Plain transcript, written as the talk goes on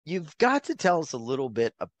you've got to tell us a little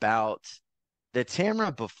bit about the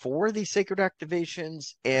Tamara before these sacred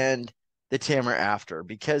activations and the Tamara after,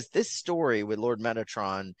 because this story with Lord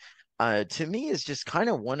Metatron, to me, is just kind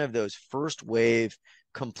of one of those first wave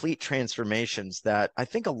complete transformations that I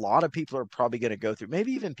think a lot of people are probably going to go through,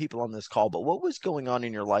 maybe even people on this call. But what was going on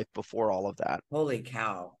in your life before all of that? Holy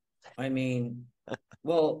cow. I mean,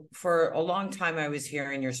 well, for a long time, I was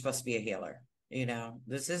hearing you're supposed to be a healer.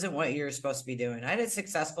 This isn't what you're supposed to be doing. I had a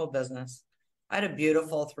successful business. I had a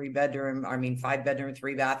beautiful 3 bedroom, I mean, 5 bedroom,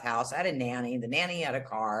 3 bath house. I had a nanny. The nanny had a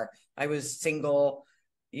car. I was single.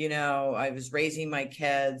 I was raising my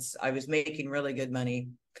kids. I was making really good money.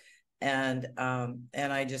 And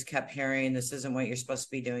I just kept hearing, this isn't what you're supposed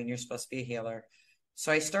to be doing. You're supposed to be a healer.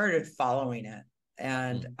 So I started following it.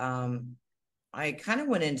 And I kind of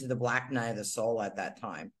went into the black night of the soul at that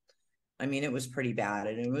time. I mean, it was pretty bad.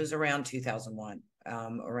 And it was around 2001,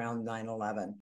 around 9/11.